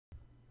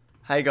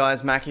Hey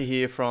guys, Mackie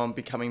here from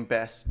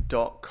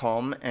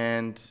becomingbest.com,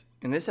 and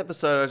in this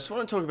episode I just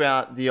want to talk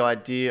about the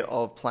idea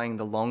of playing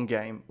the long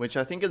game, which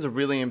I think is a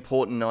really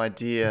important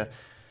idea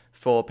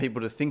for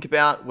people to think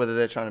about, whether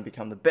they're trying to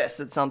become the best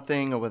at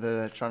something or whether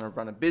they're trying to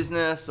run a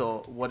business or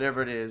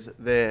whatever it is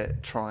they're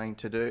trying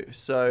to do.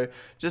 So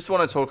just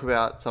want to talk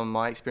about some of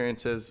my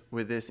experiences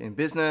with this in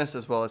business,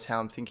 as well as how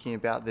I'm thinking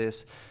about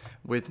this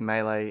with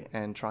Melee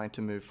and trying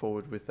to move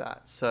forward with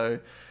that.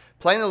 So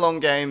playing the long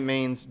game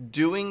means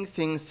doing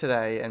things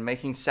today and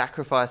making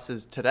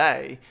sacrifices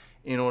today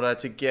in order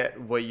to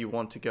get where you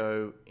want to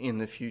go in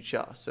the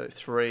future. So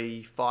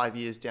 3-5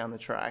 years down the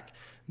track,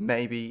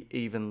 maybe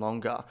even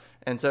longer.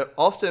 And so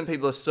often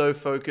people are so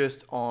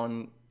focused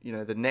on,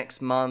 the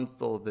next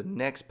month or the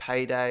next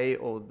payday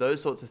or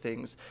those sorts of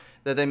things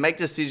that they make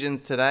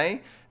decisions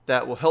today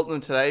that will help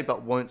them today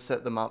but won't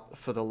set them up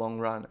for the long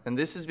run. And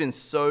this has been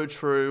so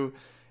true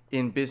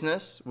in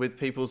business with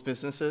people's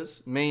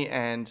businesses. Me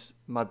and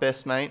my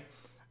best mate,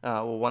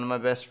 one of my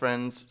best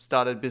friends,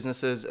 started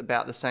businesses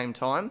about the same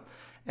time.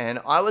 And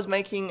I was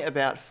making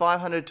about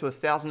 $500 to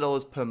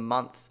 $1,000 per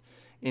month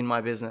in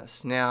my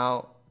business.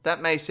 Now,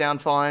 that may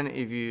sound fine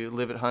if you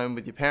live at home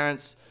with your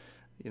parents.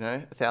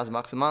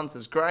 $1,000 a month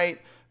is great.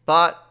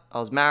 But I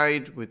was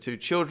married with 2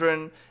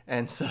 children,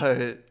 and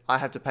so I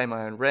have to pay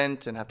my own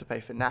rent and have to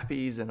pay for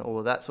nappies and all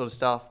of that sort of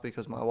stuff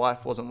because my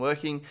wife wasn't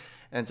working.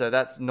 And so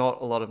that's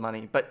not a lot of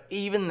money. But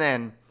even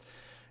then,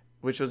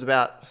 which was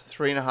about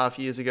 3.5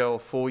 years ago or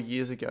 4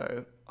 years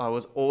ago, I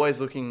was always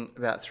looking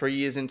about 3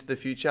 years into the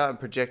future and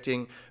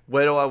projecting,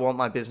 where do I want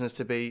my business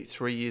to be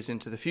 3 years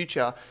into the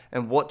future,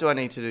 and what do I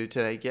need to do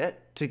today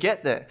to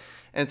get there?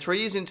 And 3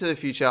 years into the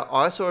future,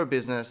 I saw a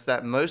business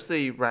that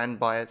mostly ran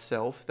by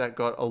itself, that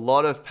got a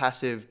lot of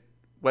passive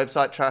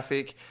website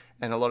traffic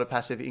and a lot of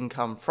passive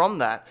income from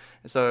that.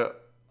 So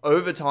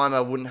over time,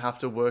 I wouldn't have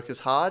to work as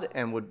hard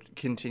and would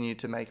continue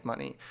to make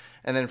money.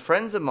 And then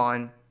friends of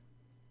mine,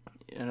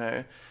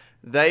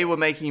 they were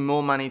making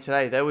more money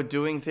today. They were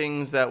doing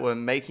things that were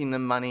making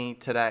them money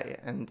today.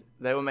 And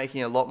they were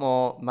making a lot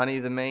more money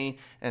than me,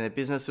 and their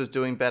business was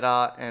doing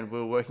better, and we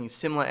were working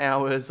similar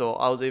hours,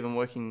 or I was even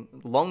working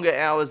longer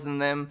hours than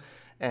them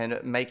and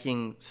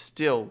making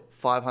still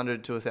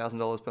 $500 to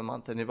 $1,000 per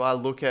month. And if I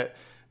look at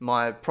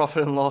my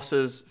profit and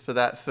losses for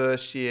that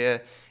first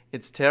year,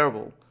 it's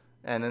terrible.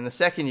 And then the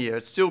second year,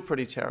 it's still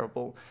pretty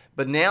terrible.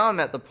 But now I'm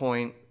at the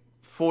point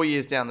 4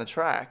 years down the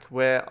track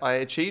where I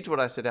achieved what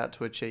I set out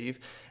to achieve,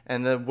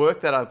 and the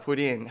work that I put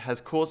in has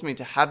caused me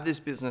to have this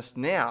business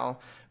now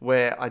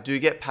where I do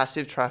get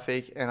passive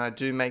traffic and I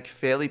do make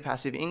fairly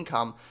passive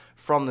income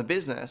from the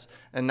business,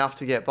 enough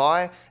to get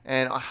by,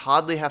 and I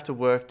hardly have to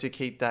work to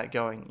keep that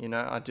going.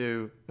 I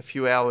do a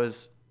few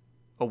hours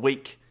a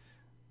week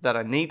that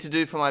I need to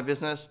do for my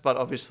business, but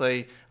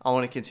obviously I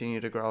want to continue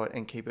to grow it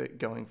and keep it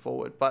going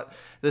forward. But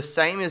the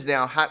same is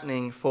now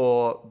happening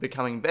for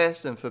Becoming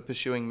Best and for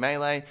pursuing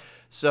Melee.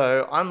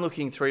 So I'm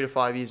looking 3 to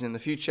 5 years in the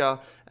future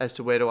as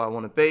to where do I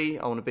want to be.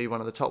 I want to be one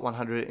of the top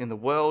 100 in the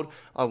world.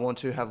 I want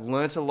to have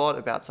learnt a lot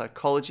about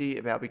psychology,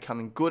 about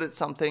becoming good at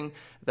something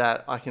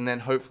that I can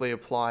then hopefully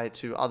apply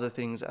to other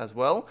things as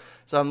well.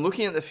 So I'm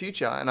looking at the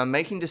future and I'm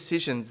making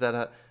decisions that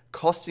are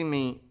costing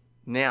me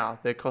now.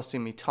 They're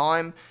costing me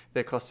time,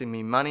 they're costing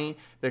me money,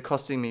 they're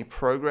costing me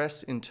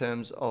progress in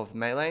terms of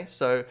Melee.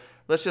 So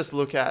let's just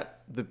look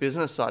at the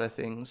business side of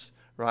things,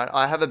 right?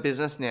 I have a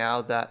business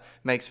now that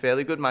makes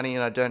fairly good money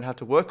and I don't have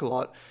to work a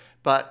lot,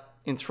 but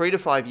in 3 to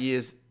 5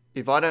 years,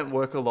 if I don't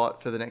work a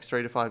lot for the next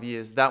 3 to 5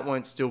 years, that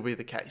won't still be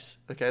the case.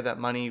 Okay, that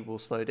money will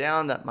slow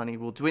down, that money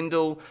will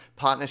dwindle,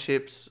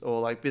 partnerships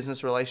or like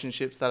business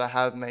relationships that I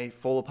have may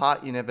fall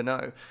apart, you never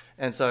know.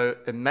 And so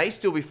it may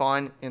still be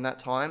fine in that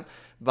time,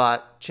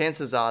 but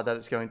chances are that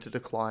it's going to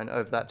decline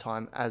over that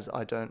time as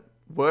I don't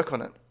work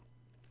on it.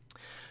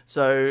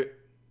 So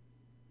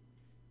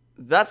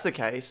that's the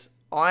case.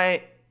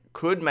 I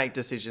could make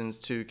decisions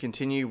to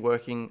continue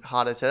working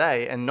harder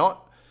today and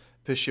not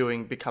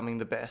pursuing becoming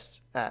the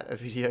best at a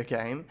video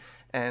game,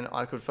 and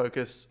I could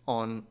focus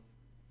on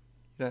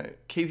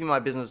keeping my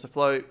business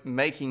afloat,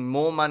 making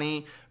more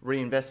money,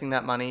 reinvesting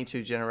that money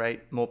to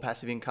generate more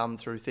passive income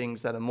through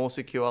things that are more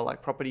secure,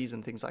 like properties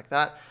and things like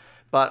that.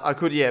 But I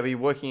could, be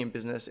working in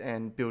business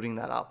and building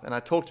that up. And I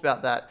talked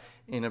about that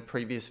in a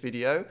previous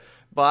video,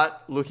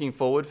 but looking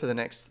forward for the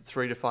next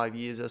 3 to 5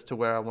 years as to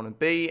where I want to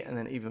be, and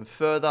then even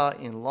further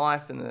in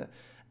life and the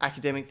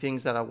academic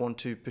things that I want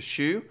to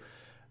pursue,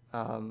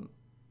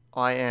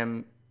 I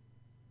am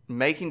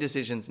making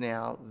decisions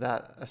now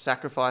that are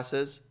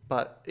sacrifices,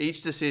 but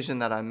each decision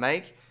that I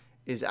make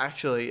is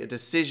actually a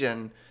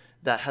decision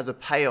that has a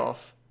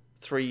payoff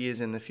 3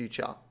 years in the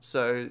future.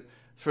 So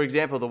for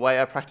example, the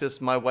way I practice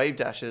my wave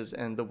dashes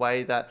and the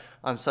way that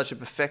I'm such a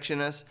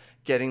perfectionist,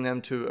 getting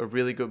them to a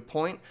really good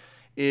point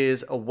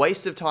is a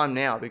waste of time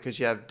now because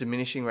you have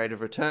diminishing rate of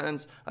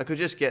returns. I could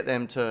just get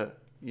them to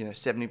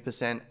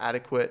 70%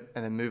 adequate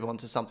and then move on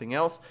to something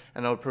else,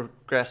 and I'll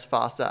progress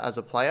faster as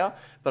a player.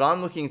 But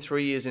I'm looking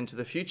 3 years into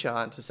the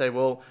future to say,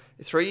 well,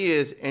 3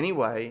 years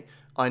anyway,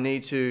 I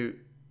need to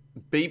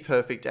be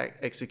perfect at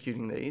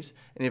executing these.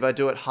 And if I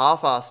do it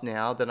half-assed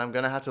now, then I'm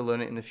going to have to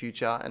learn it in the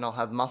future, and I'll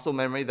have muscle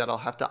memory that I'll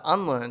have to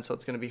unlearn. So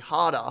it's going to be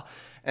harder.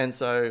 And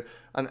so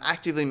I'm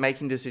actively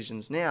making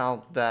decisions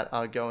now that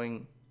are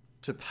going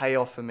to pay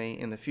off for me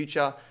in the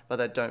future, but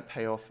that don't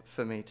pay off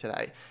for me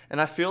today.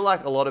 And I feel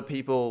like a lot of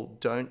people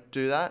don't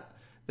do that.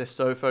 They're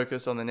so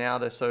focused on the now,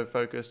 they're so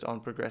focused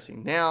on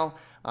progressing now,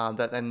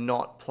 that they're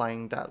not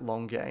playing that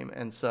long game.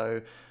 And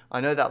so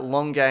I know that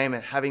long game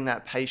and having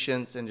that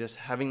patience and just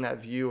having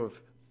that view of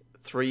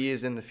 3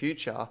 years in the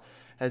future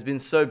has been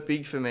so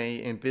big for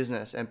me in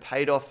business and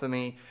paid off for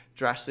me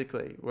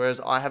drastically.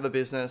 Whereas I have a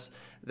business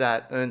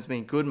that earns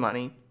me good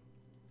money.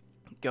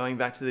 Going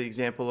back to the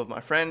example of my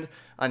friend,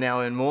 I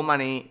now earn more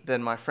money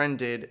than my friend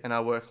did, and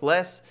I work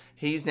less.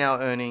 He's now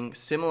earning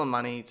similar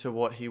money to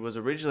what he was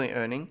originally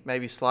earning,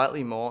 maybe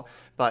slightly more,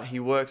 but he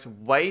works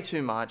way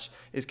too much,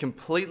 is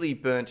completely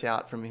burnt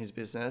out from his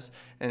business,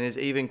 and is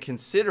even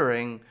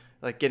considering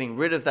like getting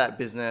rid of that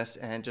business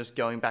and just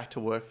going back to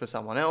work for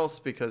someone else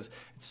because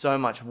it's so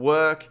much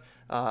work,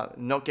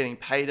 not getting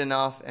paid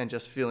enough, and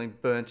just feeling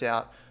burnt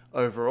out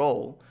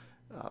overall.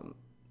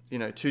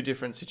 Two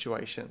different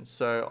situations.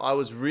 So I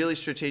was really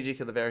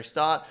strategic at the very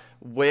start.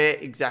 Where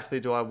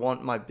exactly do I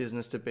want my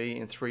business to be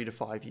in 3 to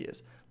 5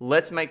 years?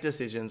 Let's make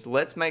decisions.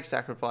 Let's make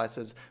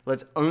sacrifices.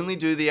 Let's only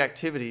do the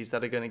activities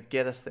that are going to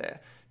get us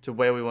there to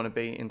where we want to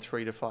be in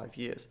 3 to 5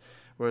 years.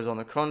 Whereas on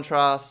the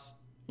contrast,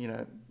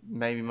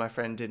 maybe my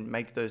friend didn't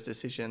make those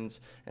decisions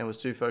and was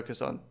too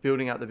focused on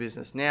building up the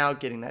business now,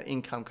 getting that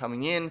income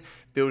coming in,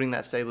 building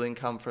that stable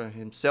income for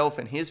himself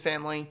and his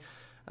family.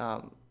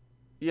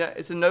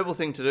 It's a noble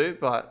thing to do,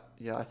 but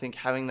I think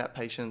having that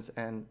patience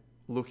and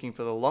looking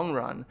for the long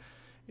run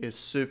is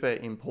super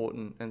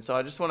important. And so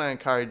I just want to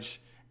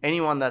encourage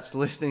anyone that's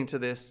listening to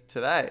this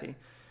today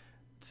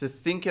to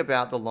think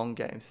about the long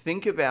game.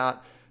 Think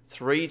about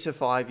 3 to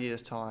 5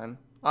 years time.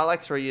 I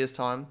like 3 years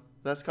time.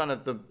 That's kind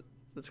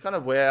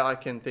of where I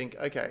can think,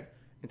 okay,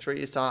 in 3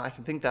 years time, I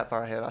can think that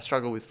far ahead. I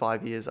struggle with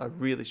 5 years. I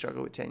really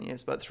struggle with 10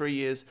 years, but 3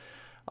 years,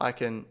 I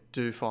can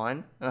do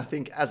fine. And I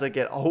think as I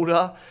get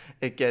older,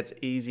 it gets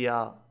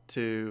easier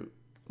to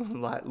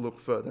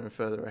look further and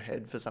further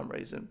ahead for some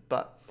reason.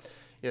 But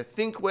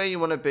think where you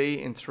want to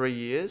be in 3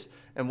 years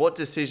and what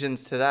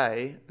decisions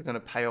today are going to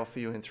pay off for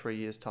you in 3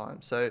 years'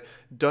 time. So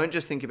don't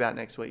just think about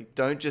next week.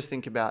 Don't just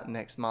think about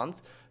next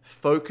month.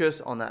 Focus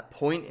on that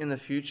point in the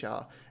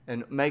future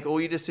and make all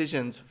your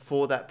decisions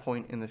for that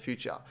point in the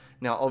future.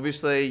 Now,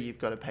 obviously, you've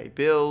got to pay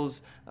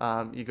bills,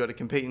 you've got to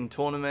compete in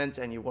tournaments,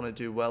 and you want to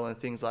do well and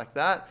things like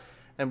that.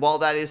 And while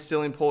that is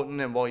still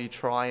important, and while you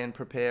try and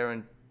prepare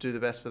and do the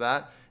best for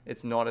that,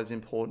 it's not as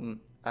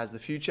important as the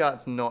future.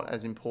 It's not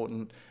as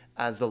important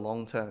as the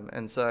long term.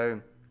 And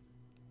so,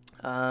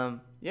 I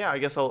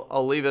guess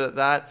I'll leave it at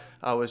that.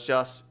 I was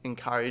just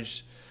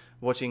encouraged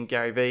watching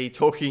Gary Vee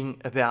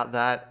talking about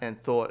that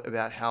and thought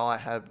about how I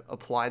have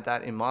applied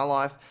that in my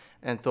life,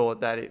 and thought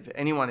that if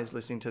anyone is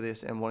listening to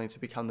this and wanting to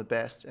become the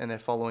best and they're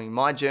following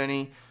my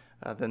journey,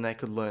 then they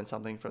could learn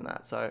something from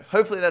that. So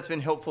hopefully that's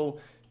been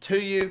helpful to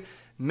you.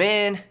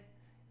 Man,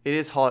 it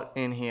is hot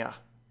in here.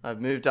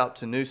 I've moved up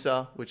to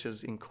Noosa, which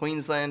is in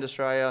Queensland,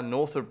 Australia,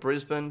 north of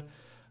Brisbane.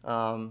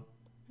 And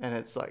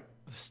it's like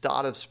the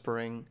start of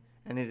spring,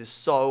 and it is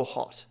so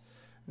hot.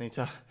 I need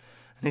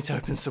to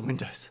open some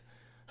windows.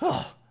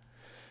 Oh.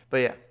 But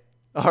yeah.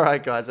 All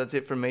right, guys, that's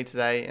it from me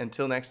today.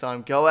 Until next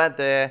time, go out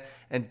there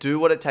and do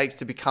what it takes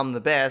to become the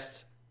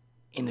best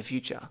in the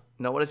future.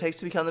 Not what it takes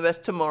to become the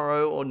best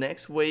tomorrow or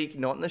next week,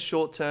 not in the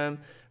short term,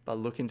 but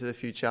look into the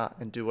future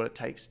and do what it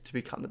takes to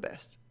become the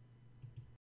best.